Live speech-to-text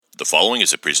The following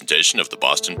is a presentation of the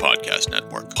Boston Podcast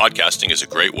Network. Podcasting is a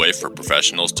great way for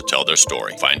professionals to tell their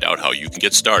story. Find out how you can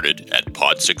get started at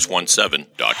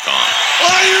pod617.com.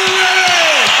 Are you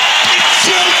ready? It's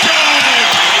showtime!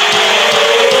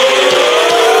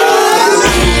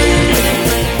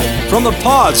 From the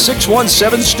Pod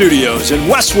 617 studios in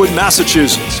Westwood,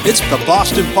 Massachusetts, it's the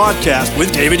Boston Podcast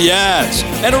with David Yaz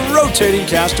and a rotating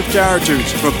cast of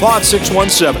characters from Pod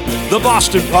 617, the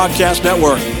Boston Podcast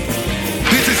Network.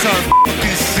 This is our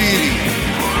fucking city.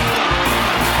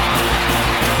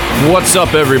 What's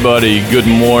up, everybody? Good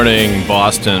morning,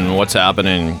 Boston. What's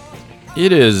happening?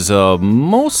 It is a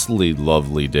mostly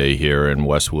lovely day here in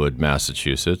Westwood,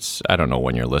 Massachusetts. I don't know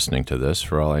when you're listening to this.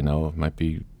 For all I know, it might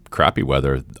be crappy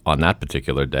weather on that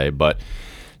particular day, but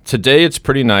today it's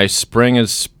pretty nice. Spring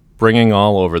is springing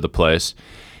all over the place,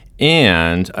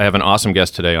 and I have an awesome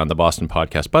guest today on the Boston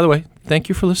Podcast. By the way, thank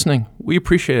you for listening. We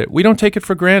appreciate it. We don't take it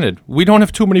for granted. We don't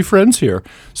have too many friends here,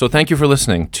 so thank you for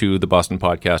listening to the Boston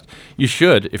Podcast. You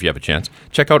should, if you have a chance,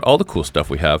 check out all the cool stuff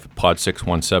we have,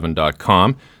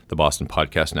 pod617.com, the Boston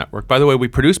Podcast Network. By the way, we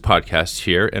produce podcasts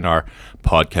here in our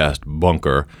podcast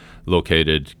bunker,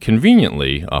 located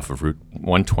conveniently off of Route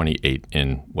 128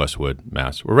 in Westwood,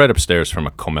 Mass. We're right upstairs from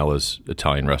a Comella's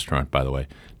Italian restaurant, by the way.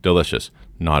 Delicious.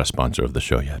 Not a sponsor of the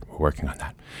show yet. We're working on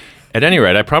that. At any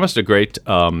rate, I promised a great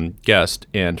guest,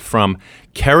 and from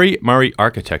Keri Murray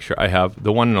Architecture, I have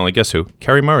the one and only, guess who?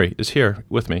 Keri Murray is here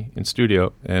with me in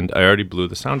studio, and I already blew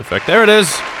the sound effect. There it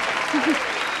is!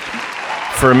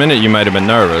 For a minute, you might have been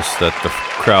nervous that the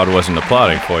crowd wasn't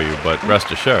applauding for you, but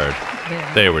rest assured,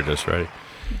 they were just ready.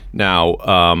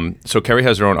 Now, so Keri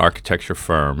has her own architecture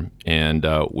firm, and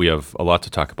we have a lot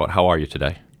to talk about. How are you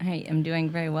today? I am doing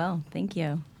very well. Thank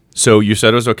you. So you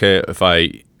said it was okay if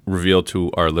I revealed to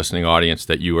our listening audience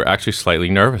that you were actually slightly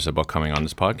nervous about coming on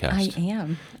this podcast. I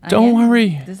am. Don't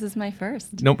worry. This is my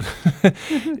first. Nope.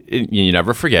 You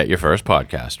never forget your first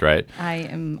podcast, right? I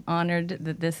am honored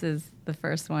that this is the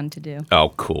first one to do. Oh,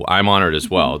 cool. I'm honored as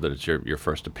well that it's your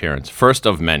first appearance. First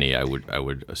of many, I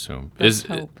would assume. Let's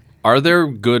hope. Are there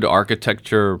good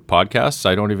architecture podcasts?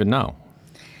 I don't even know.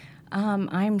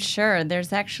 I'm sure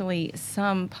there's actually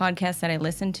some podcasts that I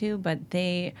listen to, but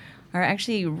they are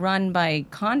actually run by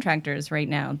contractors right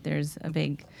now. There's a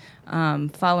big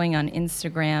following on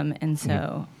Instagram, and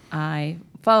so I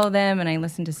follow them and I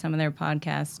listen to some of their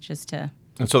podcasts just to.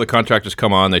 And so the contractors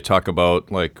come on, they talk about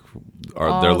like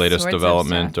their latest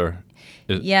development,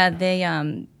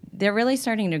 They're really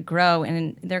starting to grow,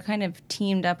 and they're kind of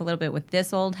teamed up a little bit with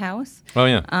This Old House. Oh,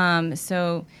 yeah.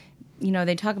 So,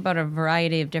 they talk about a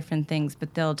variety of different things,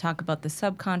 but they'll talk about the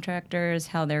subcontractors,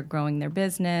 how they're growing their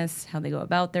business, how they go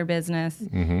about their business,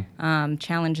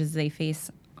 challenges they face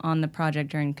on the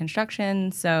project during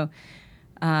construction. So,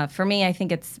 for me, I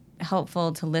think it's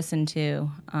helpful to listen to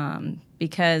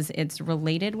because it's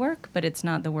related work, but it's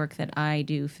not the work that I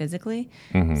do physically.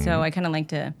 So I kind of like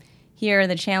to hear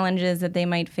the challenges that they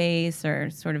might face,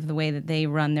 or sort of the way that they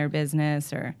run their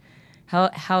business, or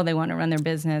how they want to run their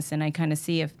business, and I kind of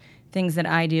see if things that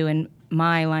I do in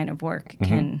my line of work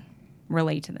can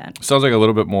relate to that. Sounds like a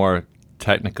little bit more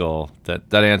technical.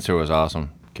 That answer was awesome,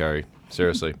 Keri.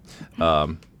 Seriously.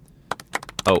 Oh,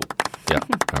 yeah.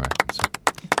 All right. So,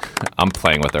 I'm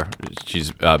playing with her.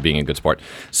 She's being a good sport.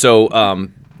 So,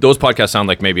 those podcasts sound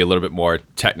like maybe a little bit more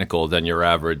technical than your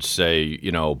average, say,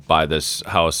 buy this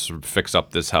house, fix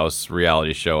up this house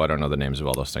reality show. I don't know the names of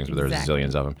all those things, but there's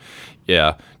zillions of them.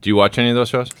 Yeah. Do you watch any of those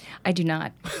shows? I do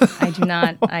not.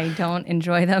 I don't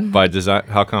enjoy them. By design?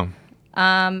 How come?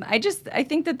 I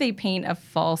think that they paint a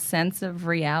false sense of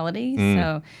reality.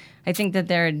 So I think that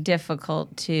they're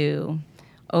difficult to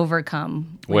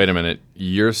overcome. Wait a minute.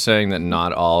 You're saying that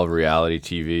not all reality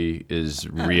TV is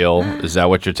real? Is that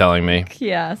what you're telling me?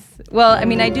 Yes. Well, I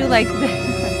mean, I do like...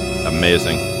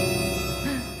 Amazing.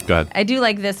 Go ahead. I do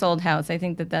like This Old House. I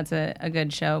think that that's a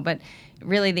good show, but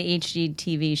really the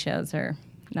HGTV shows are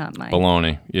not my...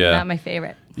 Baloney. Yeah. Not my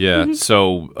favorite. Yeah.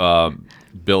 So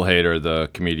Bill Hader, the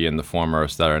comedian, the former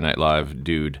Saturday Night Live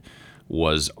dude,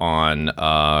 was on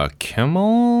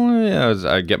Kimmel. Yeah,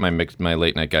 I get my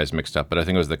late night guys mixed up, but I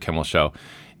think it was the Kimmel show.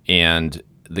 And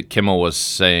the Kimmel was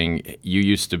saying, you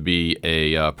used to be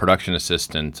a production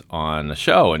assistant on the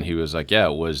show. And he was like, yeah,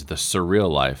 it was The Surreal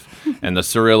Life. And The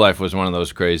Surreal Life was one of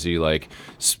those crazy, like,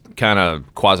 kind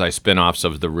of quasi spin-offs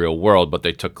of The Real World, but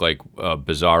they took, like,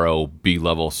 bizarro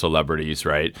B-level celebrities,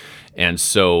 right? And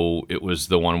so it was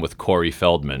the one with Corey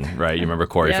Feldman, right? You remember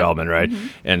Corey Feldman, right?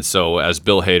 And so as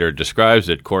Bill Hader describes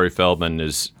it, Corey Feldman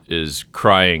is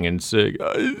crying and saying,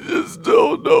 I just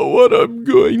don't know what I'm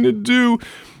going to do.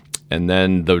 And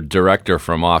then the director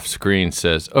from off screen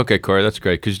says, "Okay, Corey, that's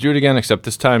great. Could you do it again? Except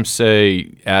this time,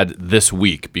 say add this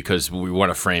week because we want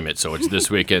to frame it so it's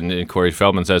this week." And Corey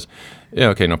Feldman says, "Yeah,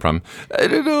 okay, no problem. I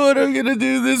don't know what I'm gonna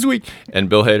do this week." And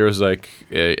Bill Hader was like,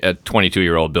 at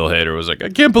 22-year-old Bill Hader was like, "I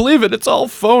can't believe it. It's all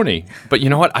phony." But you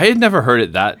know what? I had never heard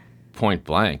it that point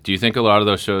blank. Do you think a lot of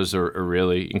those shows are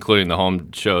really, including the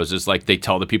home shows, is like they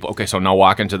tell the people, "Okay, so now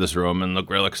walk into this room and look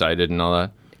real excited and all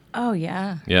that"? Oh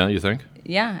yeah. Yeah, you think?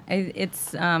 Yeah,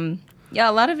 it's yeah.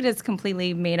 A lot of it is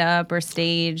completely made up or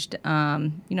staged.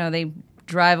 They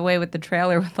drive away with the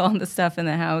trailer with all the stuff in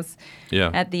the house.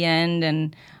 Yeah. At the end,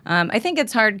 and I think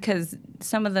it's hard because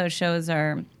some of those shows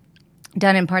are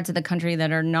done in parts of the country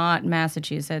that are not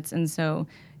Massachusetts, and so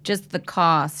just the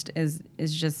cost is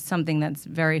just something that's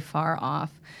very far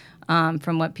off.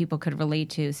 From what people could relate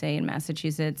to, say, in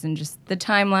Massachusetts. And just the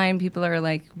timeline, people are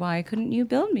like, why couldn't you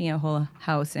build me a whole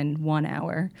house in 1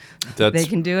 hour? They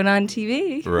can do it on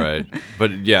TV. Right.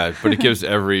 But it gives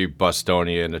every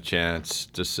Bostonian a chance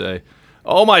to say,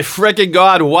 "Oh, my frickin'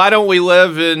 God, why don't we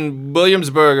live in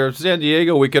Williamsburg or San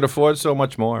Diego? We could afford so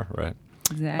much more." Right.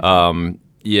 Exactly.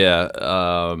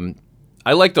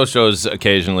 I like those shows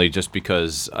occasionally just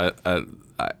because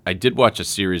I did watch a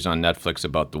series on Netflix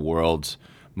about the world's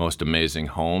most amazing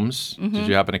homes. Mm-hmm. Did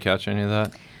you happen to catch any of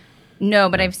that? No,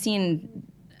 but I've seen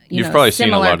You've probably seen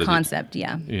a similar lot of concept,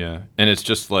 yeah. Yeah. And it's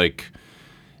just like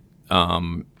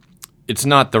it's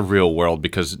not the real world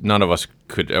because none of us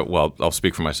could I'll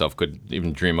speak for myself, could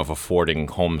even dream of affording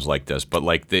homes like this, but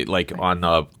on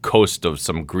the coast of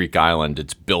some Greek island,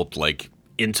 it's built like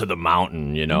into the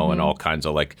mountain, and all kinds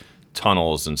of like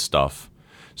tunnels and stuff.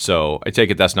 So I take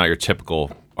it that's not your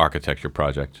typical architecture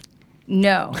project.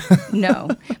 No.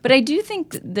 But I do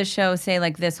think the show, say,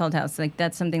 like This Old House, like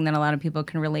that's something that a lot of people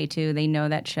can relate to. They know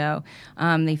that show.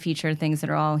 They feature things that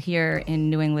are all here in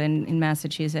New England, in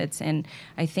Massachusetts. And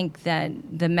I think that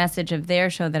the message of their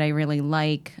show that I really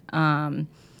like,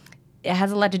 it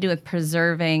has a lot to do with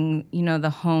preserving, the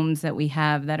homes that we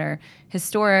have that are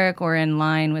historic or in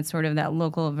line with sort of that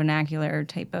local vernacular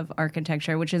type of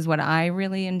architecture, which is what I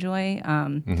really enjoy.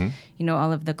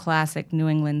 All of the classic New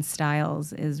England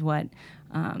styles is what,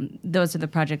 those are the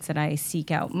projects that I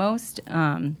seek out most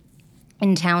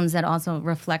in towns that also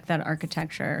reflect that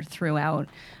architecture throughout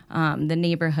the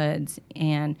neighborhoods.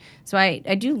 And so I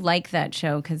do like that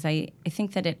show because I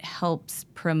think that it helps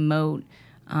promote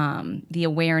the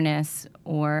awareness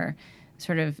or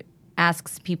sort of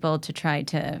asks people to try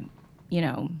to,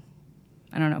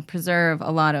 preserve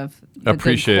a lot of the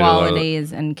good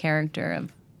qualities and character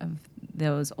of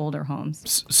those older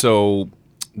homes. So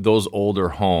those older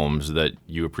homes that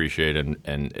you appreciate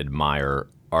and admire,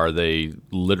 are they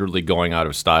literally going out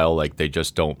of style? Like they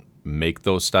just don't make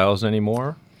those styles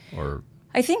anymore? Or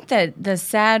I think that the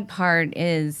sad part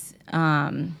is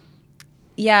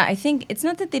I think it's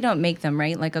not that they don't make them,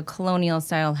 right? Like a colonial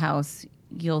style house,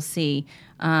 you'll see.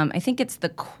 I think it's the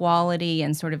quality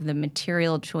and sort of the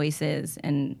material choices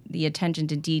and the attention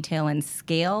to detail and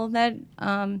scale that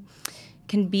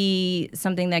can be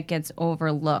something that gets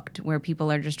overlooked, where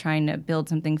people are just trying to build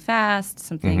something fast,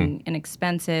 something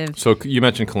inexpensive. So you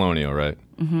mentioned colonial, right?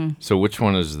 Mm-hmm. So which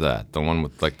one is that? The one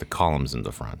with like the columns in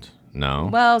the front? No?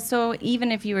 Well, so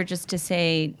even if you were just to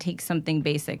say, take something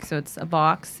basic, so it's a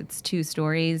box, it's 2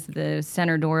 stories, the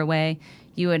center doorway,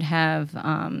 you would have,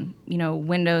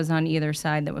 windows on either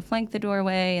side that would flank the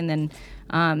doorway, and then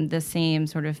the same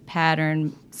sort of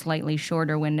pattern, slightly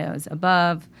shorter windows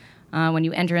above. When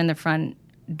you enter in the front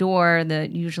door,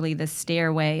 usually the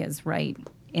stairway is right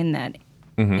in that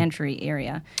entry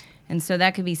area. And so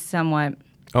that could be somewhat...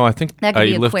 Oh, I think I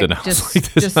lived in a house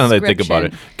like this now that I think about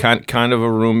it. Kind of a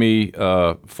roomy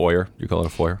foyer. You call it a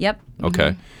foyer? Yep. Okay.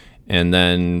 Mm-hmm. And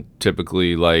then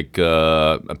typically like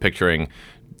I'm picturing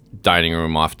dining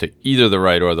room off to either the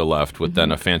right or the left with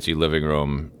then a fancy living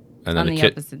room. And then on the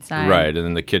opposite side. Right. And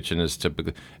then the kitchen is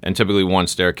typically one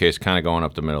staircase kind of going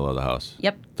up the middle of the house.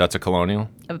 Yep. That's a colonial?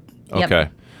 Yep. Okay.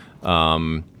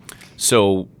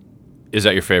 So is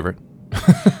that your favorite?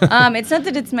 It's not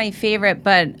that it's my favorite,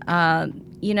 but...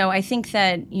 I think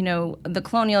that, the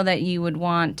colonial that you would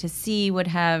want to see would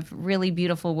have really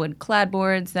beautiful wood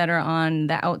clapboards that are on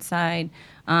the outside,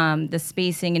 the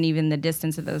spacing and even the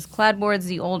distance of those clapboards.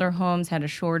 The older homes had a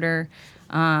shorter,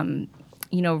 run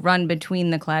between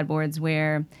the clapboards,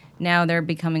 where now they're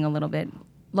becoming a little bit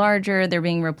larger. They're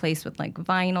being replaced with like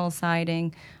vinyl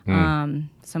siding,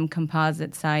 some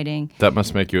composite siding. That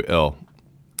must make you ill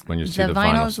when you see the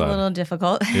vinyl is a little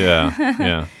difficult.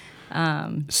 Yeah.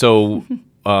 So,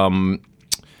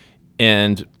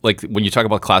 and like when you talk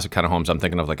about classic kind of homes, I'm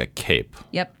thinking of like a cape.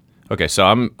 Yep. Okay, so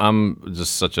I'm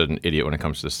just such an idiot when it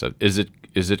comes to this stuff. Is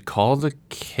it called a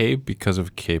cape because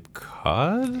of Cape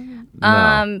Cod?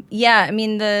 No. Yeah, I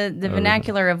mean the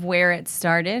vernacular of where it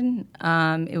started.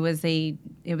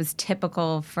 It was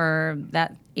typical for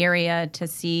that area to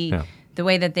see the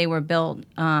way that they were built.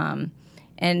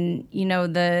 And you know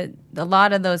a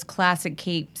lot of those classic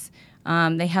capes,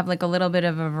 they have like a little bit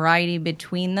of a variety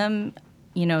between them.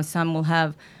 You know, some will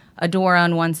have a door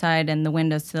on one side and the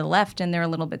windows to the left, and they're a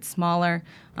little bit smaller.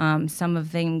 Some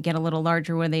of them get a little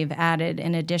larger where they've added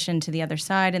an addition to the other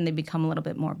side, and they become a little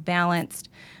bit more balanced.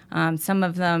 Some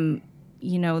of them,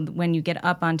 you know, when you get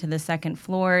up onto the second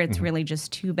floor, it's really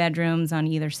just 2 bedrooms on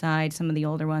either side, some of the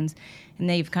older ones. And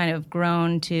they've kind of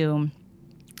grown to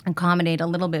accommodate a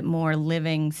little bit more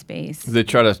living space. They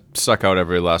try to suck out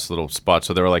every last little spot,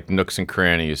 so there were like nooks and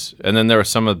crannies. And then there were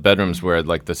some of the bedrooms where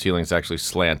like the ceiling's actually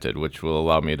slanted, which will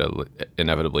allow me to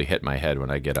inevitably hit my head when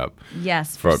I get up.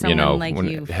 Yes, for someone like when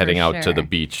you, heading for out sure. to the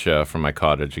beach from my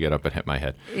cottage, I get up and hit my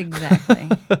head. Exactly.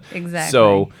 Exactly.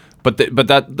 So, but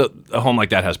a home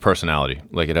like that has personality,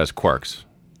 like it has quirks.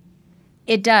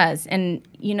 It does. And,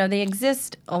 you know, they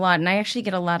exist a lot. And I actually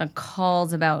get a lot of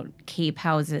calls about Cape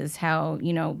houses, how,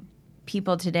 you know,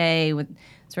 people today with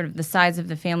sort of the size of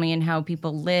the family and how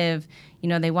people live, you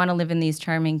know, they want to live in these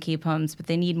charming Cape homes, but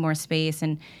they need more space.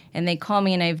 And they call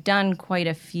me, and I've done quite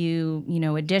a few, you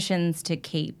know, additions to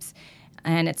Capes.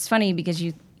 And it's funny because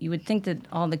you would think that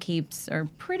all the Capes are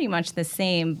pretty much the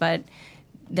same, but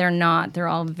they're not. They're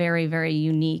all very, very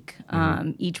unique.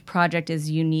 Each project is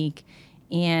unique.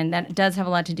 And that does have a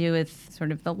lot to do with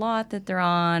sort of the lot that they're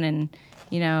on. And,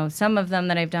 you know, some of them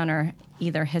that I've done are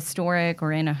either historic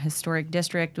or in a historic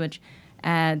district, which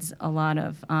adds a lot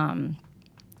of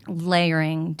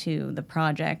layering to the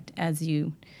project as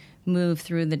you move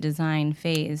through the design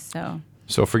phase.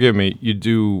 So forgive me, you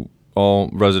do all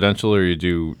residential, or you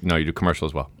do commercial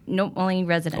as well? Nope, only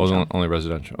residential. Oh, only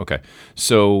residential. Okay.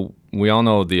 So we all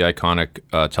know the iconic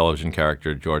television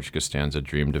character George Costanza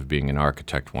dreamed of being an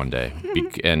architect one day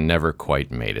and never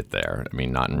quite made it there. I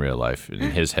mean, not in real life, in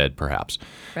his head perhaps.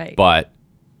 Right. But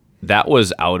that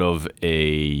was out of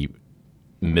a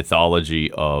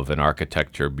mythology of an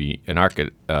architect.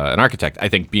 I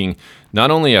think being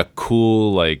not only a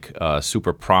cool, like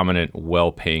super prominent,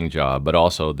 well-paying job, but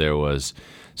also there was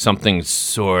something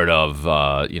sort of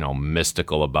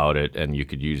mystical about it, and you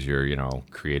could use your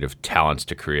creative talents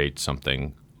to create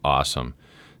something awesome.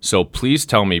 So please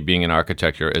tell me, being an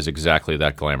architecture is exactly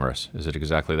that glamorous. Is it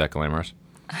exactly that glamorous?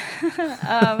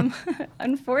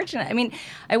 Unfortunate. I mean,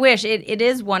 I wish. It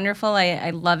is wonderful. I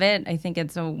love it. I think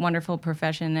it's a wonderful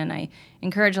profession, and I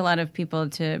encourage a lot of people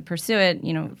to pursue it,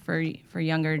 you know, for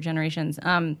younger generations.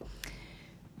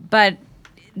 But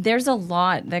there's a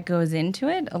lot that goes into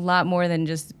it, a lot more than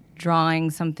just drawing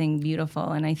something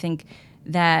beautiful. And I think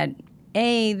that,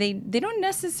 they don't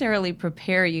necessarily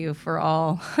prepare you for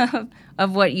all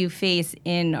of what you face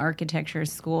in architecture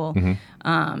school.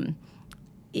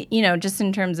 You know, just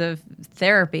in terms of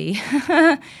therapy.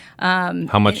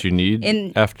 How much you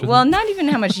need after Well, that? not even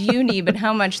how much you need, but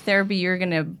how much therapy you're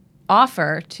going to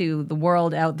offer to the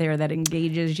world out there that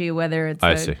engages you, whether it's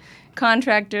a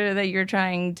contractor that you're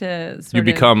trying to You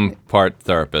become part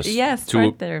therapist. Yes,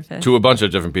 part therapist. To a bunch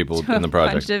of different people in the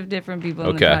project. A bunch of different people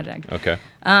in the project. Okay.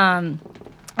 And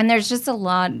there's just a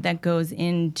lot that goes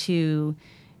into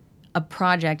a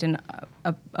project and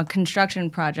a construction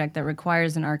project that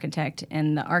requires an architect,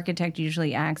 and the architect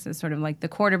usually acts as sort of like the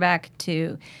quarterback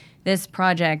to this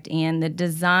project, and the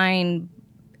design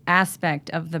aspect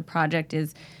of the project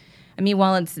is, I mean,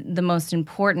 while it's the most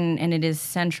important and it is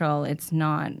central, it's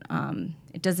not,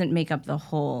 it doesn't make up the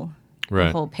whole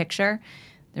picture.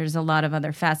 There's a lot of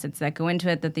other facets that go into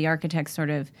it that the architect's sort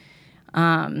of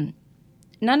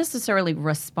not necessarily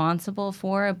responsible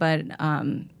for, but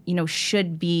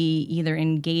should be either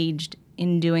engaged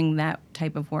in doing that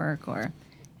type of work or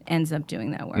ends up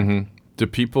doing that work. Mm-hmm. Do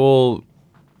people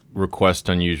request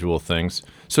unusual things?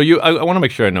 So I want to make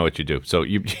sure I know what you do. So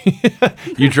you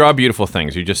you draw beautiful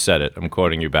things. You just said it. I'm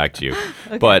quoting you back to you.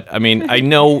 Okay. But I mean, I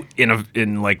know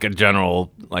in like a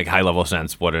general, like high level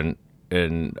sense what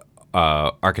an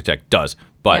architect does.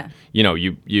 But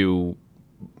you.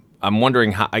 I'm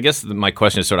wondering how. I guess my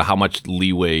question is sort of how much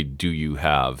leeway do you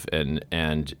have and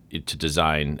to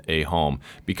design a home,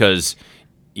 because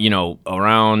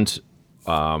around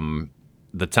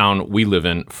the town we live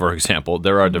in, for example,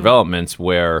 there are developments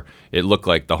where it looked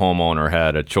like the homeowner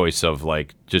had a choice of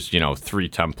like just 3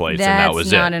 templates and that was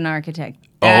it. That's not an architect.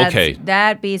 Okay.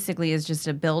 That basically is just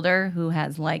a builder who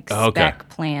has like spec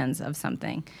plans of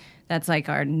something. That's like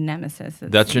our nemesis.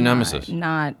 It's That's your nemesis?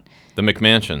 Not. The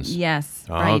McMansions? Yes.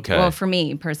 Oh, right. okay. Well, for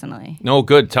me personally. No,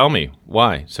 good. Tell me.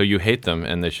 Why? So you hate them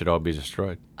and they should all be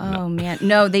destroyed? Oh, man.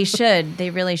 No, they should. They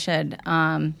really should.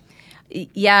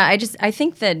 Yeah, I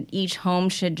think that each home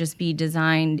should just be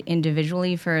designed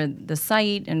individually for the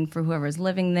site and for whoever's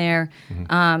living there.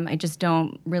 I just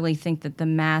don't really think that the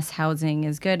mass housing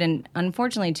is good. And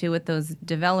unfortunately, too, with those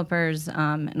developers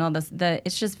and all this,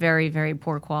 it's just very, very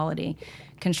poor quality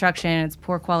construction. It's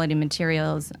poor quality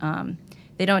materials.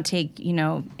 They don't take,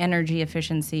 energy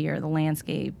efficiency or the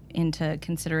landscape into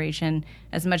consideration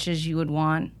as much as you would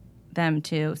want them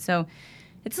to. So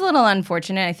it's a little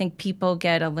unfortunate. I think people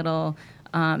get a little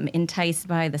enticed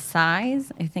by the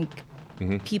size. I think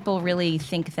people really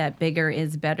think that bigger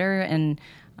is better, and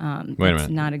Wait a that's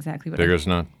minute. not exactly what Bigger's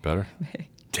not better?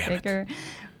 Damn it. bigger.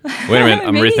 Wait a minute.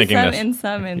 I'm Maybe rethinking this. In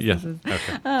some instances.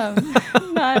 Okay.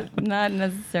 Not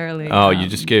necessarily. Oh, you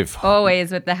just gave...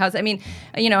 Always with the house. I mean,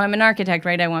 I'm an architect,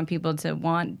 right? I want people to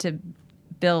want to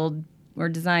build or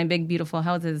design big, beautiful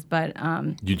houses, but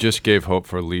You just gave hope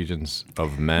for legions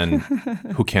of men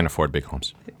who can't afford big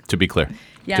homes, to be clear.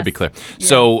 Yes. To be clear. Yeah.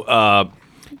 So,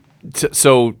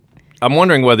 so I'm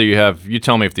wondering whether you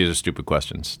tell me if these are stupid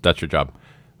questions. That's your job.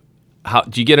 How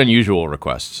do you get unusual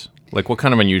requests? Like, what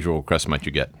kind of unusual requests might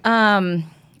you get? not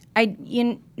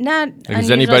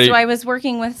unusual. anybody- So I was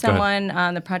working with Go ahead.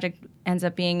 someone. The project ends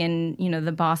up being in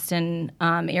the Boston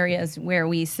areas where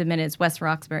we submit. It's West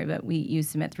Roxbury, but you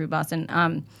submit through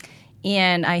Boston.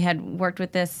 And I had worked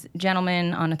with this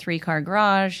gentleman on a 3-car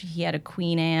garage. He had a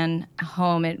Queen Anne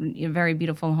home, a very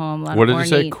beautiful home. A lot What of did you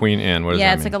say? ornate- Queen Anne? What does Yeah,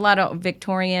 that it's mean? like a lot of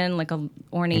Victorian, like a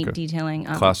ornate Okay. detailing.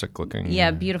 Classic looking.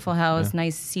 Yeah, beautiful house,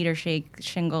 nice cedar shake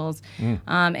shingles.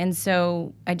 And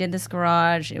so I did this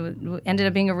garage. It ended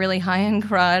up being a really high-end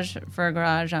garage for a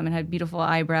garage. It had beautiful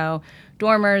eyebrow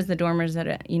dormers, the dormers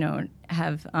that,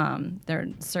 have, they're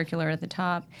circular at the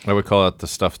top. I would call it the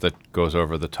stuff that goes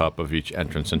over the top of each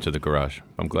entrance into the garage.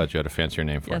 I'm glad you had a fancier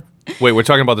name for it. Wait, we're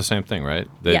talking about the same thing, right?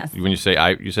 Yes. When you say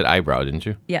you said eyebrow, didn't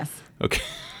you? Yes, Okay.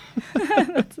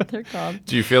 that's what they're called.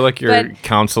 Do you feel like you're But-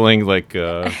 counseling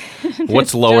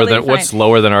what's lower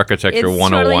totally than architecture It's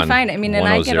 101? totally fine. I mean, and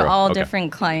I get 100? all Okay.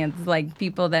 different clients, like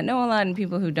people that know a lot and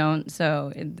people who don't.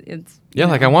 So it's Yeah,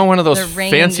 like I want one of those the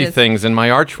range fancy is- things in my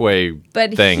archway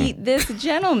But thing. this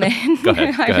gentleman, Go ahead,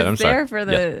 I go ahead, was I'm sorry.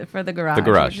 there for the garage,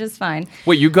 garage. which is fine.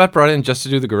 Wait, you got brought in just to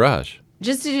do the garage?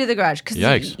 Just to do the garage, because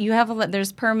Yikes. you have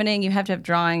there's permitting, you have to have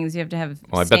drawings, you have to have.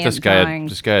 Well, I bet this stamped guy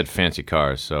drawings. had fancy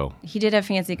cars, so He did have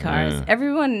fancy cars. Yeah.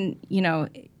 Everyone,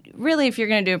 really, if you're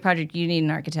going to do a project, you need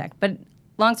an architect. But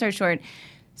long story short,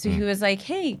 so he was like,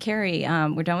 "Hey, Keri,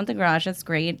 we're done with the garage. That's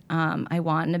great. I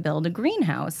want to build a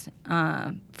greenhouse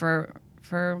for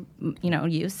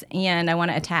use, and I want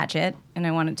to attach it, and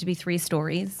I want it to be 3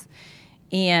 stories."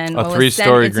 And A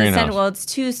 3-story greenhouse. Well, it's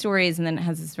 2 stories, and then it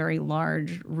has this very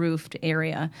large roofed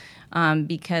area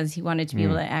because he wanted to be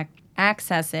able to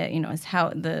access it. Is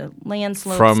how the land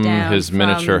slopes from down his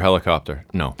miniature helicopter.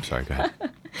 No, sorry, go ahead.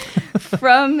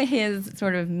 from his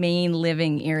sort of main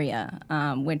living area,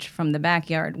 which from the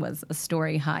backyard was a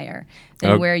story higher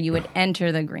than Oh. where you would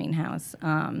enter the greenhouse.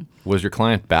 Was your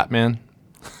client Batman?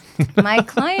 My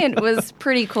client was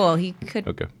pretty cool. He could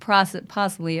Okay.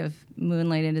 possibly have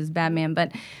moonlighted as Batman,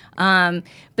 but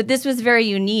this was very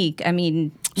unique. I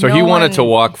mean, So no he wanted one- to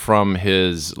walk from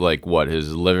his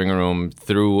his living room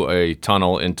through a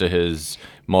tunnel into his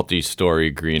multi-story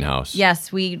greenhouse.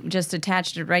 Yes, we just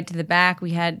attached it right to the back.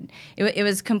 We had it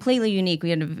was completely unique. We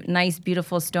had a nice,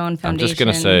 beautiful stone I'm foundation. just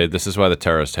gonna say this is why the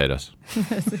terrorists hate us.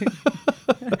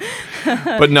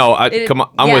 But no, come on,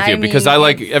 I'm yeah, with you I because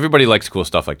mean, everybody likes cool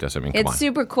stuff like this. I mean, come It's on.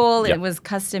 super cool. Yep. It was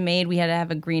custom made. We had to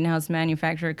have a greenhouse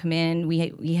manufacturer come in.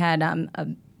 We had a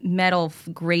metal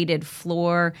graded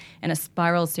floor and a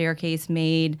spiral staircase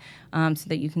made so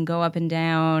that you can go up and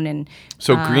down. And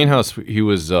So greenhouse, he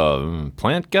was a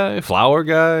plant guy, flower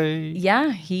guy.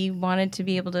 yeah, he wanted to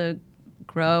be able to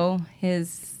grow his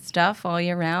stuff all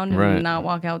year round and Right. not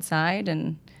walk outside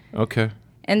and. Okay.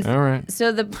 And All right.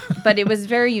 so but it was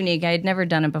very unique. I had never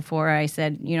done it before. I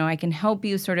said, I can help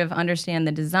you sort of understand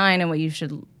the design and what you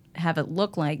should have it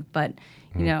look like. But,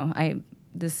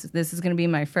 this is going to be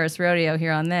my first rodeo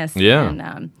here on this. Yeah.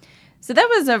 And, so that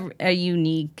was a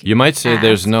unique. You might say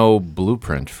there's ask. no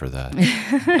blueprint for that.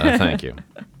 Thank you.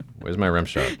 Where's my rim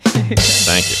shot?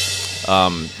 Thank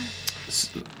you.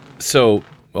 So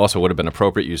also would have been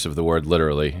appropriate use of the word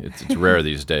literally. It's rare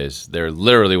these days. There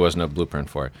literally was no blueprint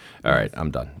for it. All right, I'm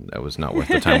done. That was not worth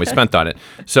the time we spent on it.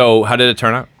 So how did it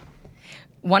turn out?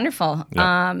 Wonderful.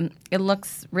 Yeah. It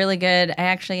looks really good. I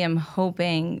actually am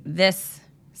hoping this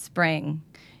spring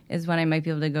is when I might be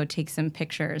able to go take some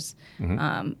pictures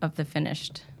of the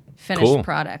finished Cool.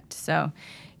 product. So,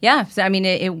 yeah. So I mean,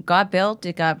 it got built,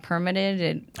 it got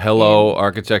permitted. Hello,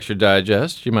 Architecture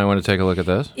Digest. You might want to take a look at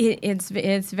this.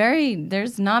 It's very.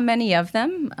 There's not many of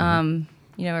them.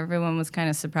 Everyone was kind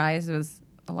of surprised. It was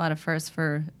a lot of firsts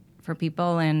for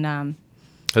people, and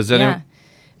Has anyone? yeah.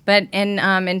 But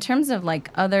in terms of like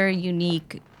other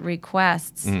unique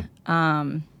requests,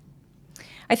 I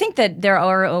think that there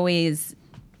are always.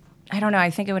 I don't know. I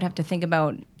think I would have to think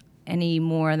about any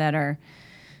more that are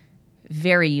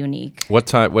very unique. What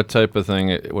type of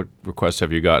thing? What requests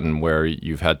have you gotten where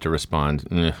you've had to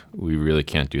respond? We really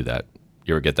can't do that.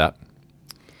 You ever get that?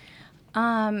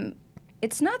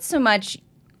 It's not so much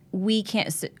we can't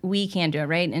do it,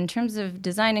 right? In terms of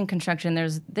design and construction,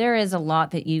 there is a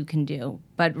lot that you can do,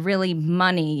 but really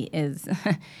money is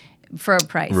for a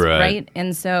price, right?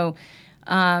 And so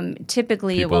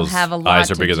typically it will People's have a lot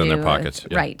eyes are to bigger than do their pockets.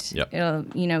 with- Yeah. right?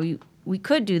 Yep. We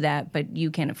could do that, but you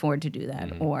can't afford to do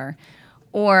that, or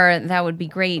that would be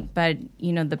great, but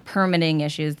the permitting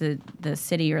issues, the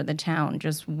city or the town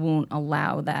just won't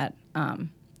allow that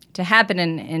to happen,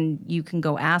 and you can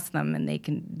go ask them, and they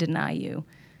can deny you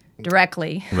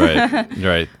directly.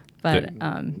 Right. But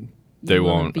They you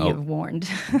will won't. be warned.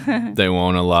 They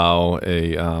won't allow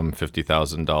a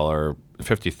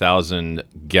 $50,000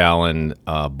 gallon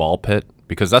ball pit,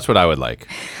 because that's what I would like.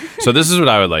 So this is what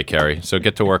I would like, Keri. So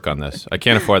get to work on this. I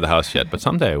can't afford the house yet, but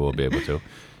someday I will be able to.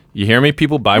 You hear me?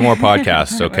 People, buy more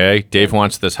podcasts, okay? Dave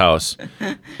wants this house.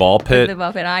 Ball pit, The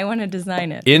ball pit. I want to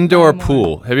design it. indoor Buy more.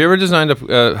 pool. Have you ever designed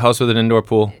a house with an indoor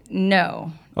pool?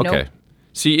 No. Okay. Nope.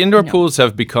 See, indoor pools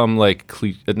have become like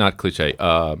not cliche.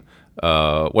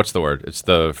 What's the word? It's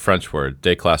the French word,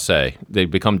 déclassé. They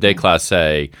become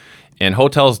déclassé, and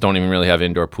hotels don't even really have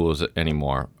indoor pools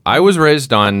anymore. I was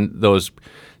raised on those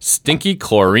stinky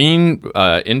chlorine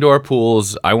indoor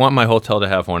pools. I want my hotel to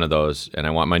have one of those, and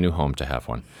I want my new home to have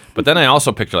one. But then I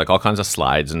also picture like all kinds of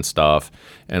slides and stuff,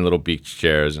 and little beach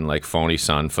chairs, and like phony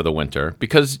sun for the winter.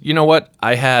 Because you know what?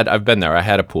 I've been there. I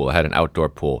had a pool. I had an outdoor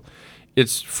pool.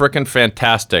 It's frickin'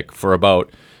 fantastic for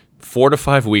about 4 to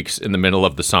 5 weeks in the middle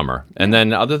of the summer. And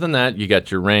then other than that, you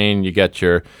got your rain,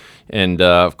 and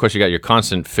of course you got your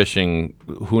constant fishing,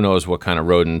 who knows what kind of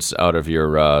rodents out of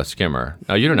your skimmer.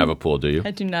 Now, you don't have a pool, do you?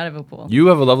 I do not have a pool. You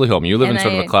have a lovely home. You live in And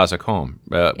sort of a classic home.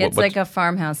 It's what's like a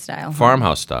farmhouse style.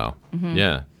 farmhouse style.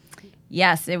 Yeah.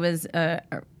 Yes, it was a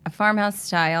farmhouse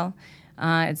style.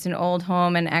 It's an old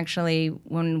home, and actually,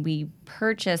 when we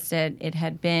purchased it, it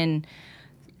had been,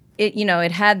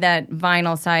 it had that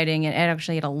vinyl siding. It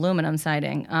actually had aluminum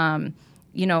siding.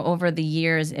 Over the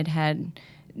years, it had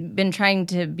been trying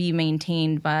to be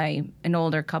maintained by an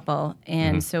older couple,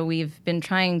 and so we've been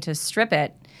trying to strip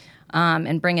it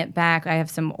and bring it back. I have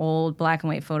some old black and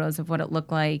white photos of what it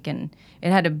looked like, and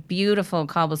it had a beautiful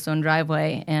cobblestone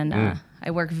driveway, and I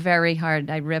work very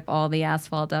hard. I rip all the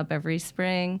asphalt up every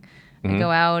spring. I go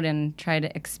out and try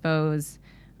to expose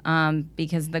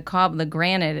because the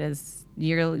granite is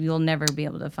you'll never be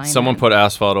able to find. Someone it. put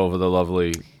asphalt over the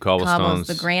lovely cobblestones.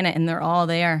 The granite, and they're all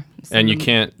there. So and you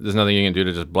can't. There's nothing you can do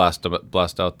to just blast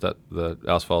out the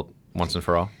asphalt once and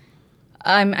for all.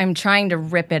 I'm trying to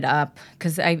rip it up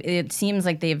because it seems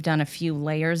like they've done a few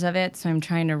layers of it, so I'm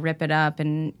trying to rip it up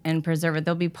and preserve it.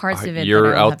 There'll be parts of it. You're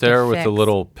that I'll out have to there with fix. a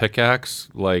little pickaxe,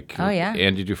 like Oh, yeah.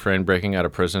 Andy Dufresne breaking out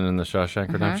of prison in the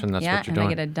Shawshank Redemption. That's what you're doing.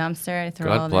 I get a dumpster. I throw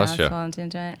God all the bless you. asphalt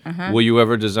into it. Will you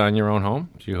ever design your own home?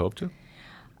 Do you hope to?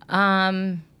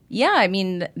 Yeah, I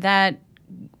mean that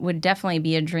would definitely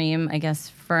be a dream, I guess,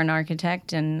 for an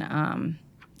architect. And I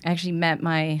actually met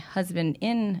my husband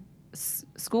in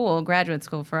graduate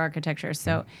school for architecture.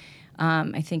 So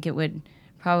I think it would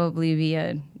probably be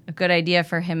a good idea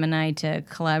for him and I to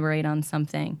collaborate on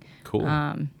something. Cool.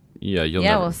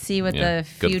 Yeah, we'll see what the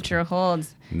future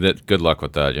holds. Good luck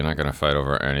with that. You're not going to fight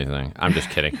over anything. I'm just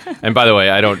kidding. And by the way,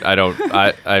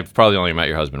 I've probably only met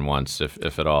your husband once,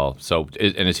 if at all. So,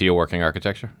 is he a working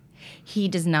architecture? He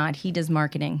does not. He does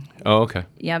marketing. Oh, okay.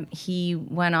 Yep. He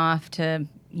went off to,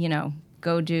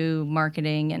 go do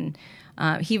marketing, and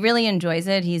he really enjoys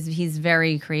it. He's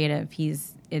very creative. He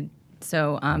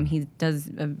does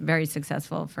very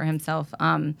successful for himself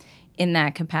in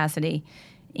that capacity.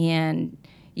 And,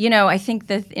 I think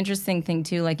the interesting thing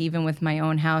too, like even with my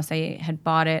own house, I had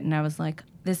bought it and I was like,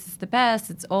 this is the best.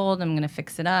 It's old. I'm going to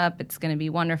fix it up. It's going to be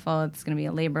wonderful. It's going to be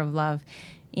a labor of love.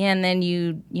 And then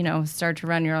you start to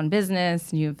run your own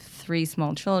business, and you have 3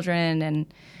 small children,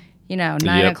 and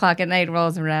 9 o'clock at night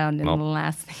rolls around, and the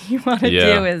last thing you want to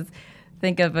do is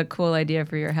think of a cool idea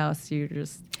for your house. You're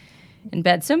just in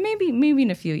bed. So maybe in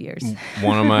a few years.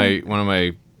 One of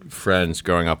my friends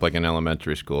growing up, like in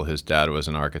elementary school. His dad was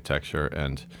in architecture,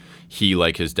 and he,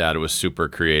 like his dad, was super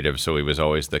creative. So he was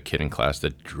always the kid in class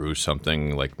that drew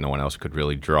something like no one else could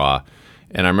really draw.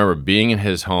 And I remember being in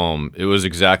his home. It was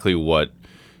exactly what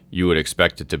you would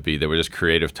expect it to be. There were just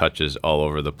creative touches all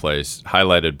over the place,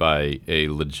 highlighted by a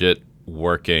legit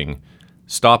working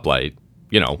stoplight,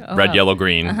 red, yellow,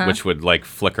 green, which would like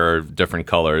flicker different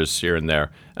colors here and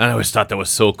there. And I always thought that was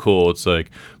so cool. It's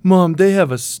like, Mom, they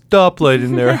have a stoplight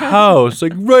in their house,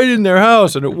 like right in their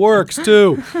house, and it works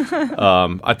too.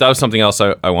 I thought of something else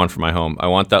I want for my home. I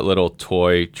want that little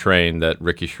toy train that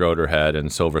Ricky Schroeder had in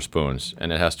Silver Spoons,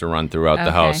 and it has to run throughout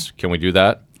the house. Can we do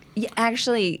that? Yeah,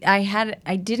 actually,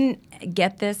 I didn't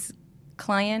get this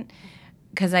client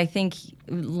because I think,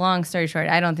 long story short,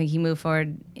 I don't think he moved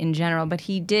forward in general, but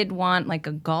he did want like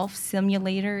a golf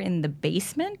simulator in the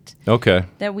basement. Okay.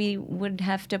 That we would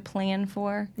have to plan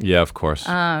for. Yeah, of course.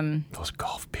 Those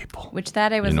golf people. Which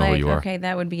that I was like, okay,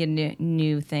 that would be a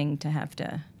new thing to have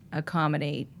to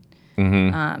accommodate.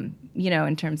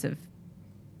 In terms of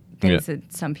things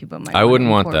that some people might. I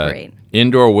wouldn't want incorporate. that.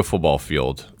 Indoor wiffle ball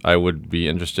field. I would be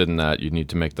interested in that. You need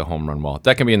to make the home run wall.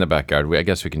 That can be in the backyard. I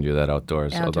guess we can do that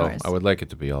outdoors. Although I would like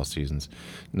it to be all seasons.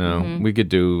 No, we could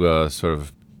do sort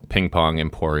of ping pong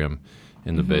emporium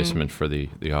in the basement for the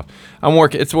off.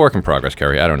 It's a work in progress,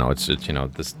 Keri. I don't know. It's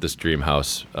this dream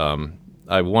house.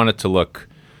 I want it to look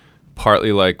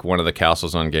partly like one of the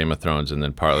castles on Game of Thrones, and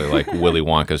then partly like Willy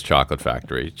Wonka's chocolate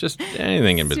factory. Just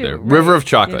anything in there. Right. River of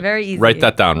Chocolate. Very easy. Write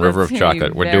that down. River of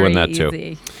Chocolate. We're doing that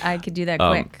too. I could do that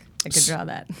quick. I could draw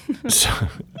that.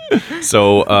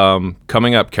 So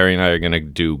coming up, Keri and I are going to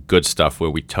do good stuff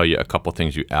where we tell you a couple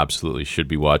things you absolutely should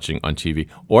be watching on TV,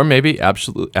 or maybe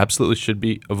absolutely should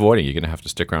be avoiding. You're going to have to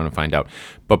stick around and find out.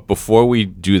 But before we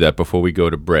do that, before we go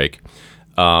to break,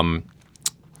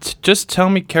 just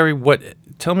tell me, Keri,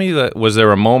 was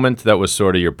there a moment that was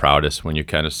sort of your proudest when you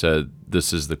kind of said,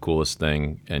 this is the coolest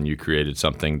thing, and you created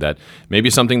something that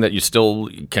you still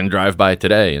can drive by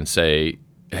today and say,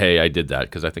 hey, I did that?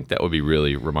 Because I think that would be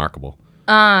really remarkable.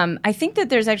 I think that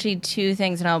there's actually two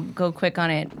things, and I'll go quick on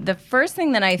it. The first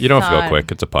thing that You don't have to go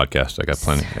quick. It's a podcast. I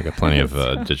got plenty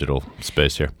of digital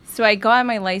space here. So I got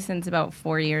my license about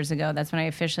 4 years ago. That's when I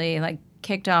officially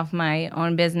kicked off my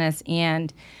own business.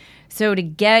 And so to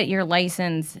get your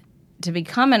license to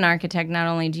become an architect, not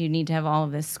only do you need to have all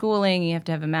of this schooling, you have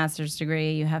to have a master's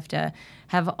degree, you have to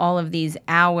have all of these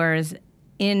hours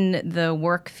in the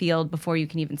work field before you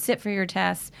can even sit for your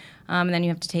tests. And then you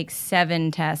have to take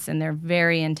 7 tests, and they're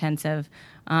very intensive,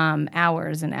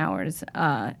 hours and hours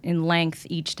in length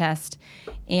each test.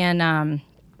 And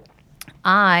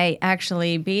I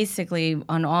actually basically,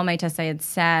 on all my tests, I had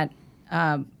sat,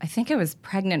 I think I was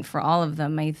pregnant for all of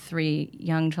them. My 3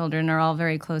 young children are all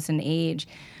very close in age.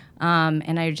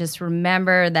 And I just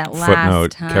remember that last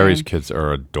Footnote, time. Keri's kids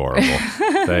are adorable.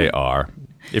 They are.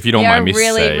 If you don't mind me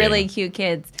saying. They are really, really cute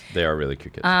kids. They are really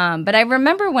cute kids. But I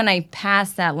remember when I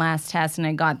passed that last test and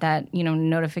I got that,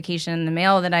 notification in the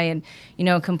mail that I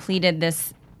had, completed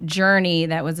this journey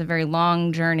that was a very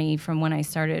long journey from when I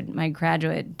started my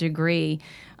graduate degree.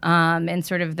 And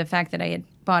sort of the fact that I had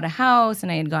bought a house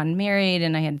and I had gotten married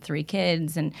and I had 3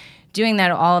 kids, and doing that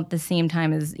all at the same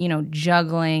time as,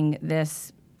 juggling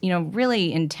this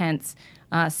really intense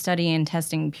study and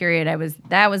testing period.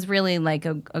 That was really like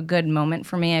a good moment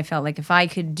for me. I felt like if I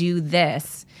could do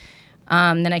this,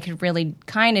 then I could really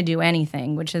kind of do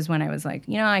anything, which is when I was like,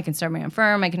 I can start my own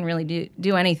firm. I can really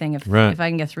do anything if I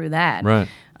can get through that. Right.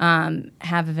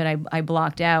 Half of it I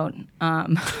blocked out,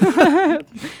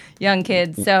 young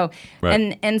kids. So,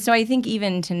 right. and so I think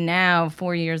even to now,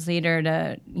 4 years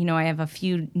later, I have a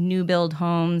few new build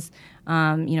homes,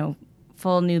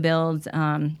 full new builds.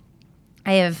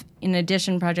 I have an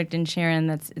addition project in Sharon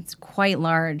it's quite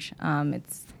large.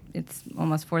 It's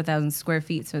almost 4,000 square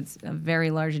feet, so it's a very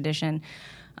large addition.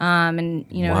 And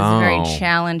it's a very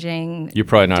challenging. You're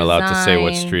probably not allowed to say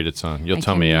what street it's on. You'll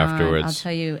tell me afterwards. I'll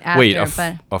tell you after.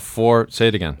 Wait, say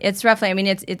it again. It's roughly. I mean,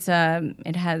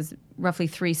 it has roughly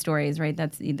 3 stories, right?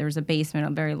 There's a basement,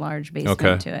 a very large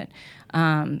basement to it.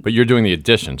 But you're doing the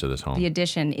addition to this home. The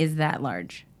addition is that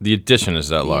large. The addition is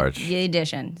that large. The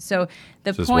addition. So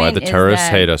the this is point why the terrorists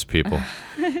hate us, people.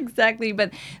 Exactly.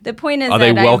 But the point is, are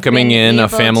they welcoming in a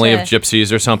family of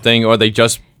gypsies or something, or they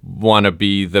just want to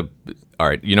be the? All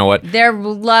right, you know what? They're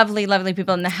lovely, lovely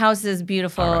people, and the house is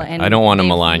beautiful. Right. And I don't want to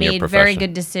malign your made profession. very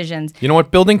good decisions. You know what?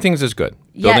 Building things is good.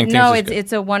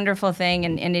 It's a wonderful thing,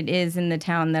 and it is in the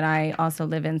town that I also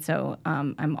live in. So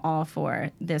I'm all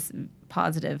for this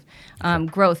positive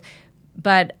growth.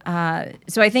 But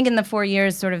so I think in the 4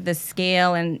 years, sort of the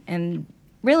scale and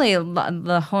really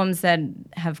the homes that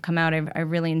have come out, I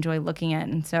really enjoy looking at,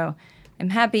 and so I'm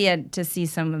happy to see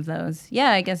some of those.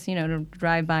 Yeah, I guess to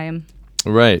drive by them.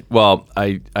 Right. Well,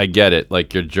 I get it.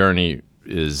 Like your journey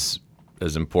is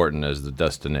as important as the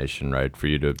destination, right? For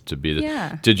you to be the.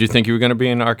 Yeah. Did you think you were going to be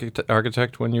an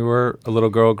architect when you were a little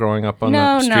girl growing up on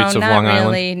the streets of Long Island? No, not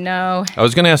really. No. I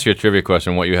was going to ask you a trivia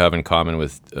question. What you have in common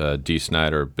with Dee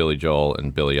Snider, Billy Joel,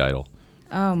 and Billy Idol?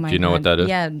 Oh my God. Do you know what that is?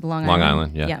 Yeah, Long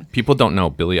Island. Yeah. People don't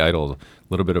know Billy Idol. A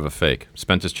little bit of a fake.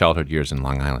 Spent his childhood years in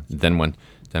Long Island. Then went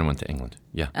to England.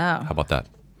 Yeah. Oh. How about that?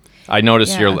 I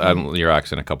noticed Yeah, your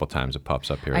accent a couple times. It pops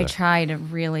up here. I try to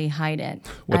really hide it.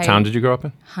 What town did you grow up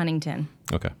in? Huntington.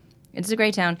 Okay. It's a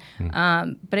great town,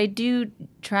 but I do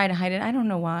try to hide it. I don't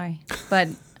know why, but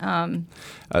Sadly,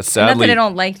 not that I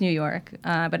don't like New York,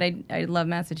 but I love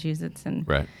Massachusetts, and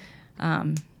right.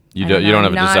 you don't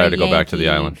have a desire to go back to the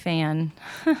Yankee island. Fan.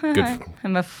 Good.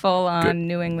 I'm a full-on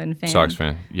New England fan. Sox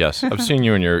fan. Yes, I've seen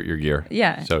you in your gear.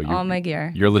 Yeah, so all my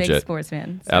gear. You're legit. Big sports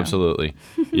fan. So. Absolutely.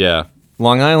 Yeah,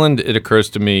 Long Island. It occurs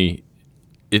to me,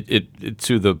 it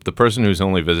to the person who's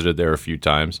only visited there a few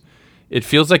times. It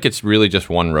feels like it's really just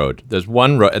one road. There's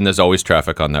one road, and there's always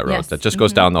traffic on that road Yes. that just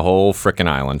goes down the whole frickin'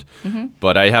 island.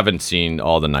 But I haven't seen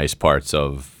all the nice parts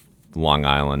of Long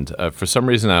Island. For some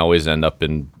reason, I always end up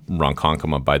in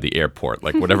Ronkonkoma by the airport.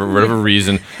 Like whatever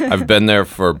reason, I've been there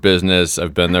for business.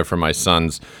 I've been there for my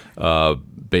son's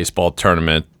baseball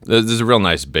tournament. There's a real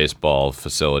nice baseball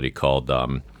facility called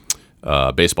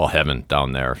Baseball Heaven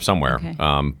down there somewhere.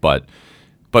 Okay.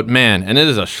 But man, and it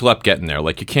is a schlep getting there.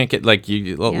 Like you can't get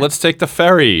let's take the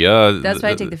ferry. That's why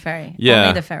I take the ferry. Yeah.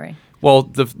 Only the ferry.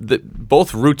 Well,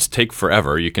 both routes take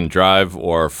forever. You can drive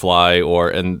or fly,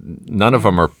 and none of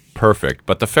them are perfect.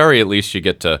 But the ferry, at least you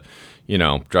get to,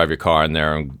 drive your car in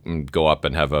there and go up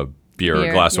and have a beer or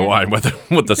a glass of wine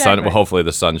with the sun. Well, hopefully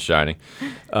the sun's shining.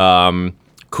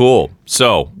 Cool.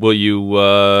 So, will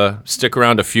you stick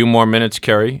around a few more minutes,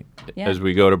 Keri, as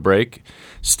we go to break?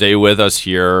 Stay with us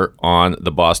here on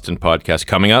the Boston Podcast.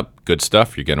 Coming up, good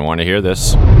stuff. You're going to want to hear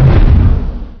this.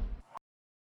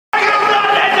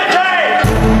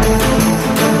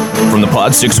 From the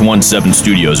Pod 617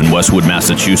 studios in Westwood,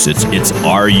 Massachusetts, it's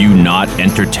Are You Not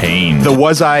Entertained? The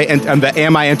was I and the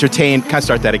am I entertained? Can I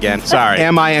start that again? Sorry.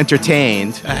 Am I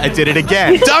entertained? I did it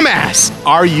again. Dumbass!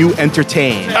 Are you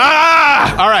entertained?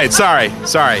 All right, sorry.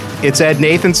 It's Ed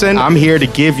Nathanson. I'm here to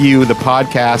give you the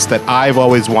podcast that I've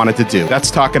always wanted to do. That's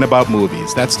talking about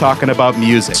movies. That's talking about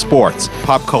music, sports,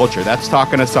 pop culture. That's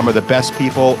talking to some of the best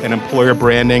people in employer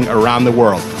branding around the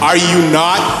world. Are you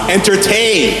not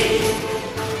entertained?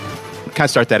 Can I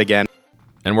start that again?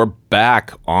 And we're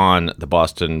back on the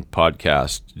Boston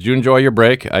Podcast. Did you enjoy your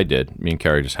break? I did. Me and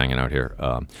Keri just hanging out here.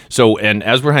 And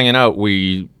as we're hanging out,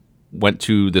 we went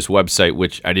to this website,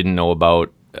 which I didn't know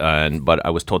about, but I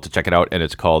was told to check it out, and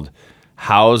it's called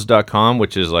houzz.com,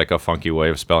 which is like a funky way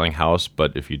of spelling house,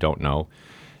 but if you don't know,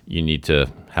 you need to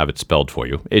have it spelled for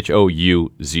you.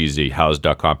 Houzz,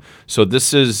 houzz.com. So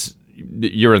this is,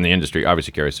 you're in the industry,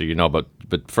 obviously, Keri, so you know, but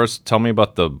first tell me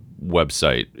about the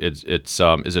website. It's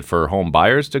is it for home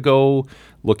buyers to go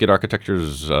look at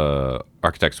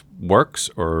architects' works,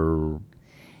 or?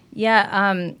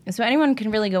 Yeah, so anyone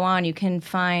can really go on. You can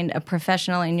find a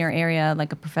professional in your area,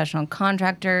 like a professional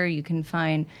contractor. You can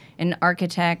find an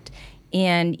architect,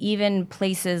 and even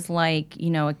places like,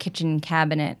 a kitchen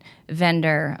cabinet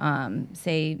vendor,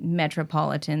 say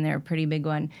Metropolitan, they're a pretty big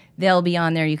one. They'll be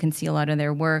on there. You can see a lot of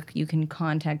their work. You can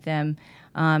contact them,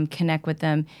 connect with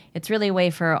them. It's really a way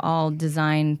for all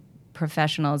design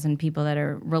professionals and people that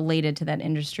are related to that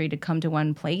industry to come to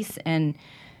one place. And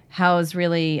Houzz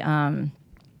really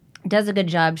does a good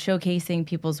job showcasing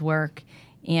people's work,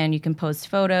 and you can post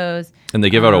photos. And they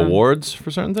give out awards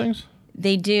for certain things?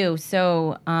 They do.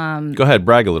 So go ahead,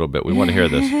 brag a little bit. We want to hear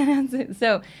this.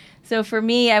 So for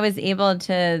me, I was able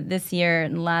to this year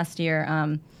and last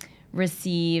year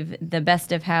receive the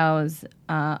Best of Houzz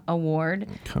award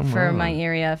for my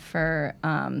area for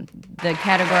the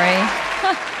category.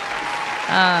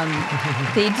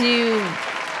 They do.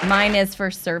 Mine is for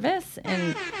service,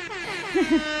 and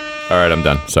all right, I'm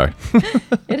done. Sorry.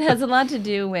 it has a lot to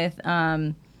do with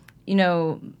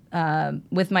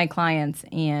with my clients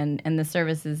and the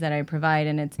services that I provide,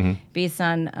 and it's based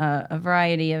on a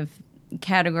variety of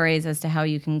categories as to how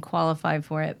you can qualify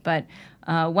for it. But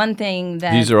one thing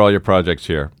that these are all your projects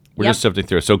here. We're just sifting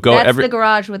through. So go. That's the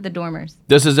garage with the dormers.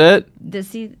 This is it.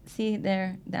 See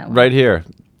there, that one right here.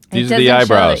 These are the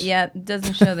eyebrows. It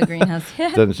doesn't show the greenhouse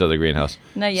yet. Doesn't show the greenhouse.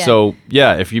 Not yet. So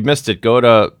yeah, if you missed it, go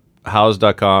to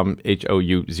houzz.com,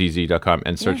 houzz.com,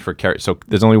 and search for Keri. So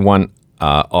there's only one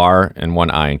R and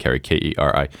one I in Keri, Keri.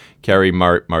 Keri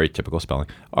Murray, typical spelling,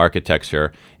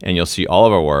 architecture, and you'll see all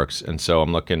of our works. And so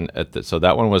I'm looking at so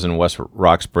that one was in West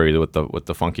Roxbury with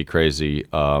the funky crazy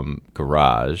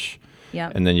garage.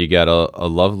 Yep. And then you got a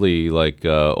lovely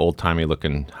old timey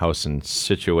looking house in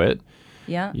Situate.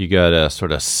 Yeah. You got a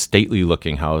sort of stately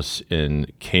looking house in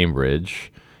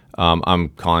Cambridge.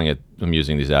 I'm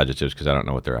using these adjectives because I don't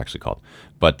know what they're actually called.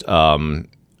 But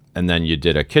and then you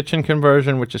did a kitchen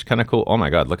conversion, which is kind of cool. Oh my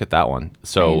God, look at that one.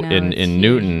 So in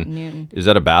Newton, is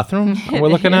that a bathroom we're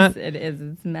looking at? It is.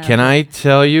 It's massive. Can I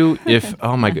tell you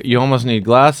oh my God, you almost need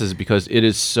glasses because it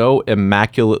is so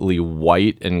immaculately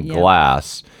white and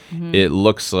glass. Mm-hmm. It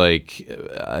looks like,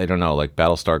 I don't know, like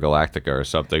Battlestar Galactica or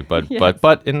something, but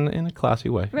in a classy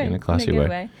way. Right, in a classy way.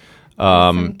 way.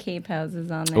 There's some Cape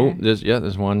houses on there. Oh,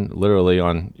 there's one literally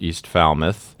on East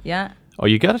Falmouth. Yeah. Oh,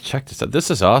 you got to check this out.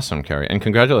 This is awesome, Keri, and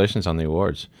congratulations on the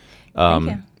awards. Thank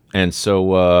you. And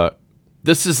so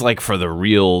this is like for the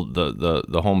real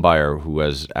the home buyer who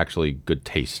has actually good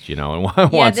taste, and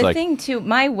wants the thing too.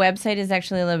 My website is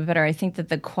actually a little bit better. I think that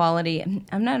the quality.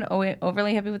 I'm not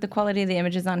overly happy with the quality of the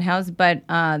images on house, but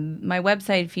my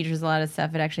website features a lot of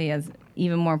stuff. It actually has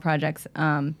even more projects.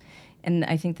 And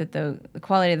I think that the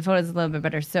quality of the photos is a little bit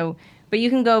better. So, but you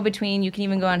can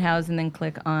even go on house and then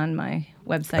click on my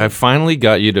website. I finally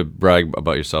got you to brag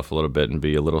about yourself a little bit and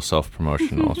be a little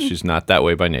self-promotional. She's not that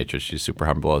way by nature. She's super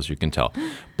humble, as you can tell.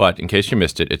 But in case you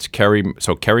missed it, it's Keri.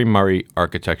 So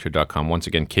KeriMurrayArchitecture.com. Once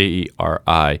again,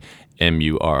 KeriMurray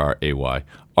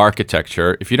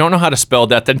architecture. If you don't know how to spell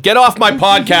that, then get off my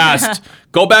podcast.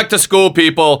 Go back to school,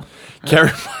 people.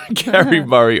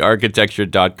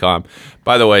 KeriMurrayArchitecture.com.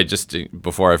 By the way,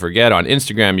 before I forget, on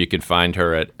Instagram, you can find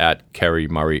her at Keri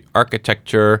Murray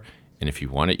Architecture. And if you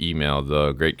want to email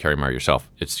the great Keri Murray yourself,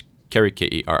 it's Keri,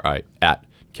 Keri, at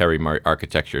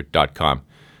KeriMurrayArchitecture.com.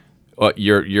 Well,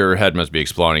 your head must be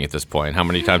exploding at this point. How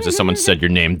many times has someone said your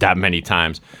name that many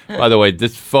times? By the way,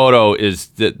 this photo is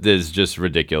just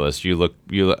ridiculous.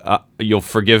 You'll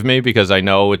forgive me because I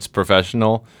know it's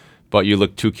professional, but you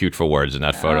look too cute for words in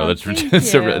that photo.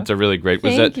 It's a really great.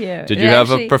 Thank you. Did you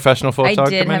have a professional photo? I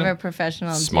did have a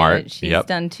professional. Smart. She's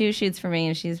done 2 shoots for me,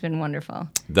 and she's been wonderful.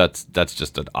 That's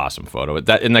just an awesome photo.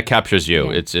 That captures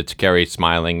you. Yeah. It's Keri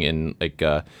smiling in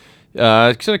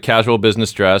sort of casual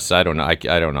business dress. I don't know. I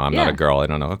don't know. I'm not a girl. I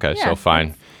don't know. Okay, so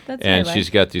fine. That's and she's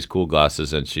got these cool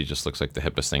glasses, and she just looks like the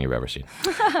hippest thing you've ever seen.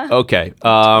 Okay.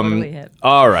 Totally hip.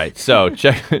 All right. So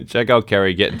check out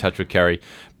Keri. Get in touch with Keri.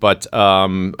 But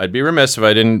I'd be remiss if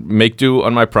I didn't make do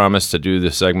on my promise to do the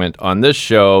segment on this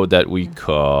show that we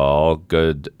call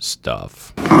Good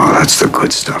Stuff. Oh, that's the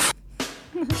good stuff.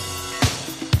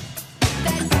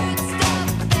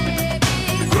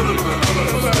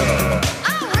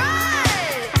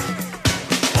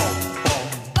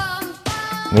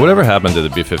 Whatever happened to the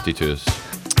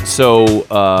B-52s?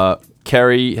 So,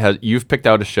 Keri, you've picked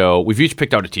out a show. We've each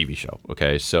picked out a TV show.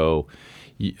 Okay, so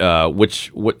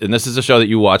and this is a show that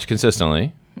you watch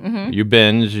consistently. Mm-hmm. You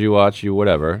binge, you watch, you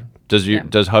whatever.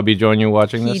 Does hubby join you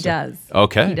watching this? He does.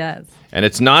 Okay. He does. And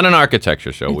it's not an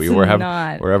architecture show. We're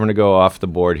not. We're having to go off the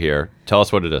board here. Tell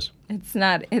us what it is. It's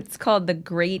not. It's called The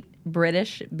Great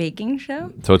British Baking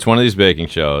Show. So it's one of these baking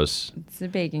shows. It's a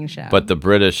baking show. But the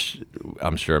British,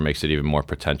 I'm sure, makes it even more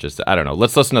pretentious. I don't know.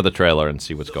 Let's listen to the trailer and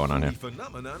see what's going on here. The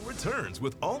phenomenon returns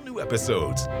with all new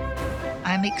episodes.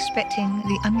 I'm expecting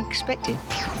the unexpected.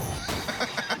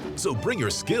 So bring your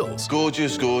skills.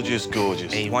 Gorgeous, gorgeous,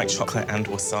 gorgeous. A white chocolate and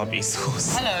wasabi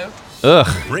sauce. Hello. Ugh.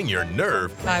 Bring your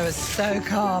nerve. I was so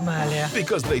calm earlier.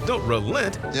 Because they don't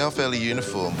relent. They are fairly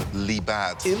uniformly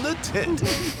bad. In the tent.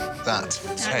 That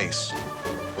taste.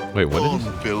 Wait, what did he say?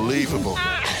 Unbelievable.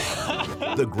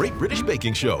 The Great British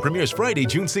Baking Show premieres Friday,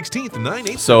 June 16th,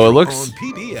 9/8. So it looks on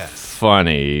PBS.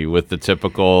 funny with the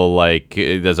typical,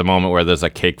 there's a moment where there's a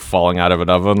cake falling out of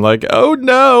an oven, oh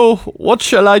no, what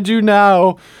shall I do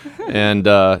now? And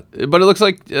but it looks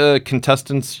like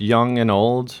contestants young and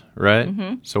old, right?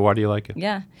 Mm-hmm. So why do you like it?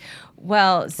 Yeah.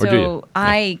 Well, so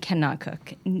I cannot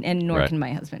cook, and nor can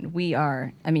my husband.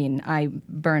 I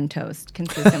burn toast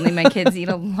consistently. My kids eat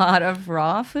a lot of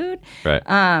raw food. Right.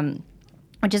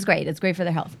 Which is great. It's great for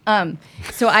their health.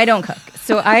 So I don't cook.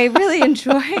 So I really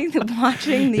enjoy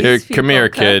watching these people come here,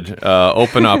 cook. kid.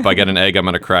 Open up. I got an egg I'm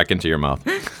going to crack into your mouth.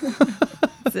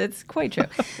 It's quite true.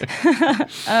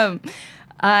 So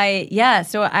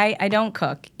I don't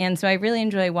cook. And so I really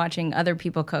enjoy watching other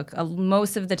people cook.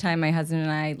 Most of the time, my husband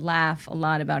and I laugh a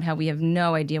lot about how we have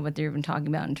no idea what they're even talking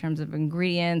about in terms of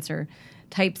ingredients or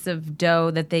types of dough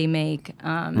that they make.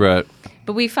 Right.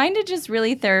 But we find it just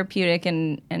really therapeutic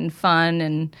and fun.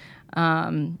 And,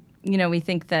 we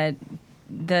think that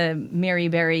the Mary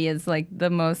Berry is like the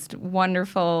most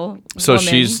wonderful. So woman.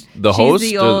 she's the host?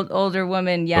 She's the older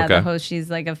woman. Yeah, Okay. the host. She's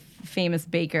like a famous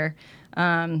baker,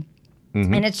 and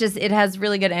it has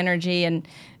really good energy. And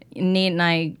Nate and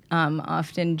I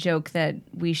often joke that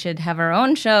we should have our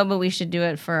own show, but we should do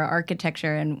it for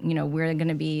architecture. And we're going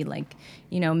to be like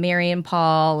Mary and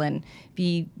Paul and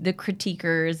be the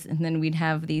critiquers, and then we'd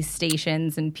have these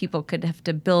stations, and people could have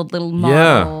to build little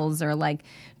models or like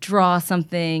draw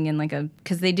something, and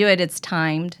because they do it's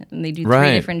timed, and they do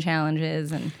 3 different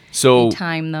challenges, and so you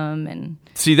time them. And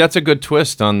see, that's a good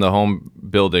twist on the home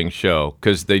building show,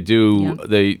 because they do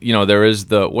there is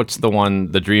what's the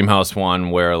one, the Dream House one,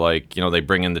 where they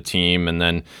bring in the team, and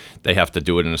then they have to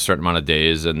do it in a certain amount of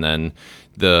days, and then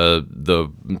the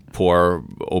poor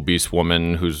obese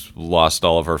woman who's lost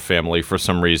all of her family for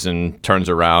some reason turns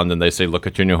around, and they say, "Look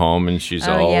at your new home," and she's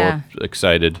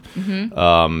excited.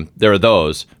 There are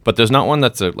those, but there's not one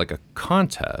that's like a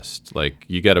contest. Like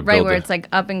you got to build where it's like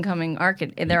up and coming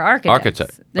they're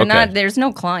architects. They're not. There's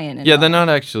no client involved. They're not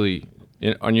actually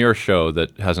on your show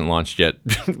that hasn't launched yet.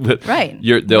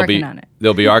 Working on it.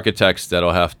 There'll be architects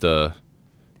that'll have to.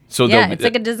 So it's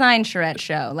like a design charrette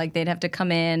show. Like they'd have to come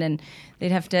in, and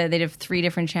they'd have 3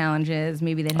 different challenges.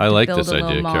 Maybe they'd have to build a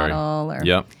little model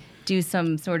or do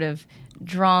some sort of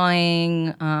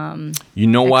drawing. You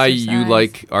know why you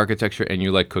like architecture and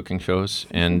you like cooking shows,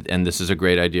 and this is a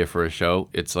great idea for a show.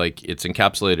 It's like it's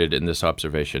encapsulated in this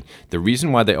observation. The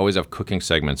reason why they always have cooking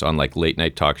segments on like late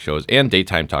night talk shows and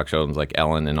daytime talk shows like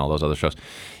Ellen and all those other shows.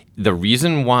 The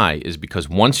reason why is because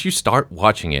once you start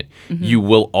watching it, you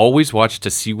will always watch to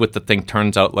see what the thing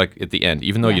turns out like at the end,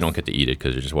 even though you don't get to eat it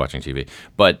because you're just watching TV.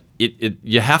 But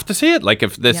you have to see it. Like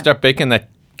if they start baking that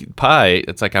pie,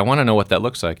 it's like, I want to know what that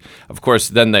looks like. Of course,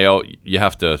 then you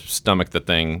have to stomach the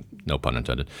thing, no pun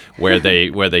intended, where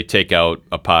they take out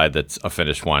a pie that's a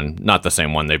finished one, not the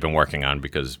same one they've been working on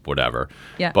because whatever.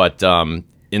 Yeah. But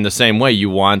in the same way, you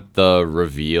want the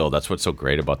reveal. That's what's so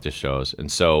great about these shows. And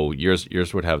so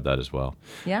yours would have that as well.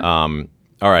 Yeah. All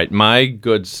right. My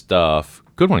good stuff.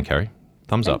 Good one, Keri.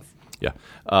 Thumbs up. Yeah.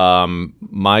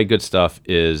 My good stuff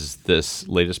is this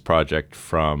latest project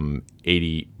from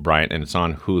Adie Bryant, and it's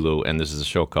on Hulu, and this is a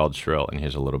show called Shrill, and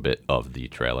here's a little bit of the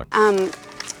trailer.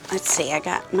 Let's see. I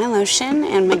got my lotion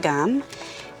and my gum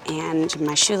and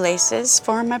my shoelaces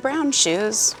for my brown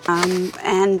shoes.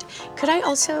 And could I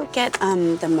also get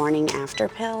the morning after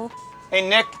pill? Hey,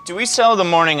 Nick, do we sell the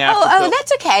morning after pill? Oh,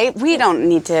 that's okay. We don't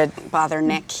need to bother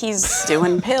Nick. He's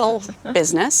doing pill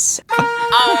business.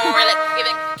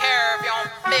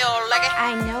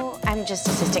 I know I'm just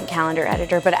assistant calendar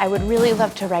editor, but I would really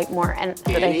love to write more.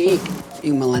 But I think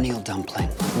you millennial dumpling,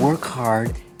 work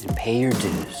hard and pay your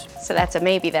dues. So that's a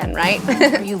maybe then, right?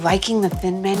 Are you liking the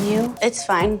thin menu? It's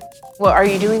fine. Well, are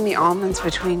you doing the almonds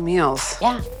between meals?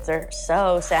 Yeah, they're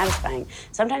so satisfying.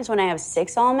 Sometimes when I have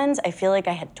 6 almonds, I feel like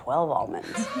I had 12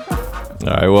 almonds. All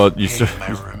right, well, you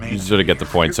sort of get the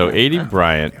point. So Adie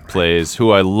Bryant plays,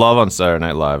 who I love on Saturday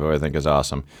Night Live, who I think is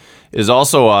awesome, is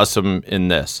also awesome in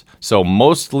this. So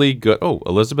mostly good. Oh,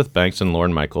 Elizabeth Banks and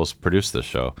Lorne Michaels produced this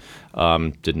show.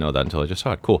 Didn't know that until I just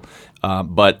saw it. Cool.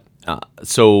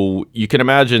 So you can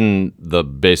imagine the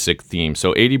basic theme.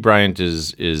 So Adie Bryant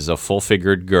is a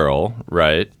full-figured girl,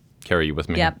 right? Keri, you with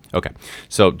me? Yep. Okay.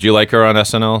 So do you like her on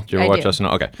SNL? Do you ever watch do.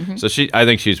 SNL? Okay. Mm-hmm. So I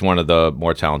think she's one of the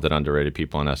more talented, underrated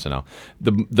people on SNL.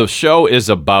 The show is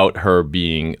about her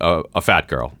being a fat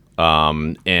girl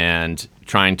and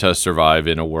trying to survive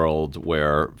in a world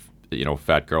where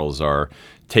fat girls are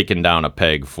taken down a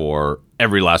peg for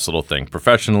every last little thing,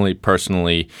 professionally,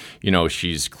 personally.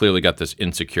 She's clearly got this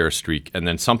insecure streak, and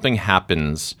then something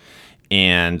happens,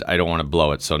 and I don't want to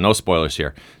blow it, so no spoilers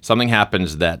here. Something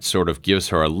happens that sort of gives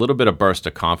her a little bit of burst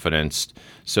of confidence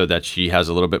so that she has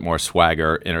a little bit more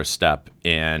swagger in her step,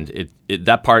 and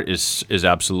that part is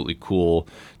absolutely cool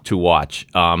to watch.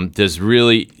 There's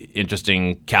really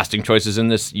interesting casting choices in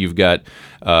this. You've got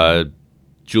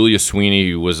Julia Sweeney,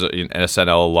 who was an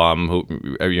SNL alum, who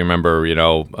you remember,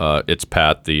 It's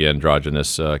Pat, the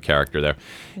androgynous character there.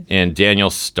 And Daniel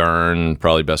Stern,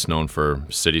 probably best known for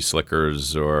City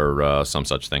Slickers or some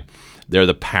such thing. They're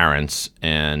the parents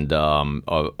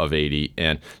of Adie.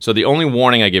 And so the only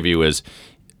warning I give you is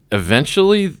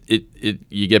eventually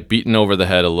you get beaten over the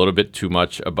head a little bit too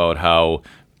much about how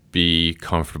be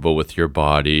comfortable with your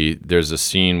body. There's a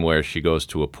scene where she goes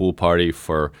to a pool party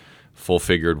for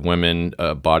full-figured women,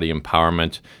 body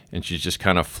empowerment, and she just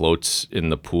kind of floats in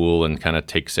the pool and kind of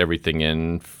takes everything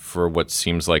in for what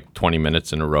seems like 20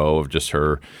 minutes in a row of just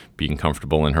her being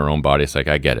comfortable in her own body. It's like,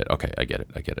 I get it. Okay, I get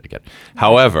it.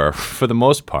 However, for the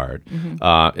most part,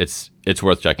 it's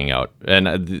worth checking out. And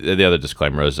the other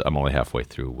disclaimer is I'm only halfway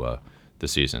through the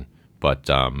season. But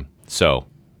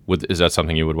is that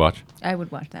something you would watch? I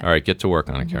would watch that. All right, get to work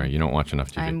on it, Keri. You don't watch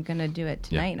enough TV. I'm going to do it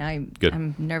tonight. Yeah.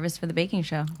 I'm nervous for the baking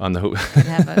show. On the who? Could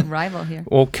have a rival here.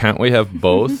 Well, can't we have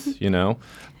both, you know?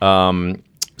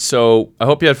 So I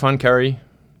hope you had fun, Keri.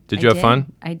 Did you have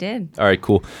fun? I did. All right,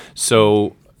 cool.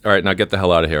 So, all right, now get the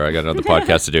hell out of here. I got another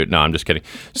podcast to do. No, I'm just kidding.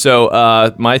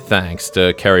 So my thanks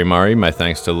to Keri Murray. My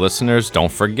thanks to listeners.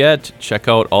 Don't forget, check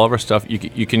out all of our stuff.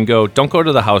 You can go, don't go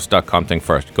to the house.com thing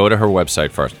first. Go to her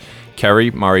website first.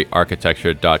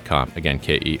 KeriMurrayArchitecture.com. Again,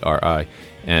 Keri.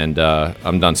 And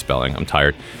I'm done spelling. I'm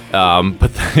tired.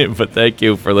 But thank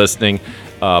you for listening.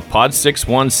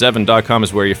 Pod617.com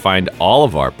is where you find all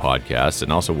of our podcasts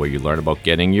and also where you learn about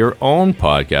getting your own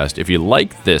podcast. If you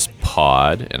like this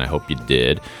pod, and I hope you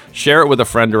did, share it with a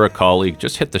friend or a colleague.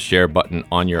 Just hit the share button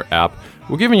on your app.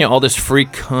 We're giving you all this free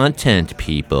content,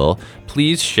 people.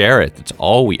 Please share it. That's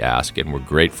all we ask, and we're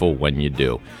grateful when you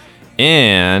do.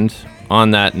 And on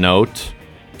that note,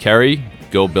 Keri,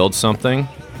 go build something.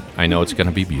 I know it's going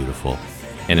to be beautiful.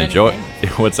 And enjoy.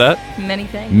 What's that? Many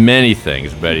things.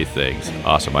 Many things.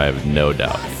 Awesome. I have no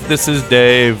doubt. This is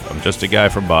Dave. I'm just a guy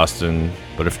from Boston.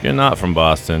 But if you're not from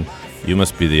Boston, you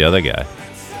must be the other guy.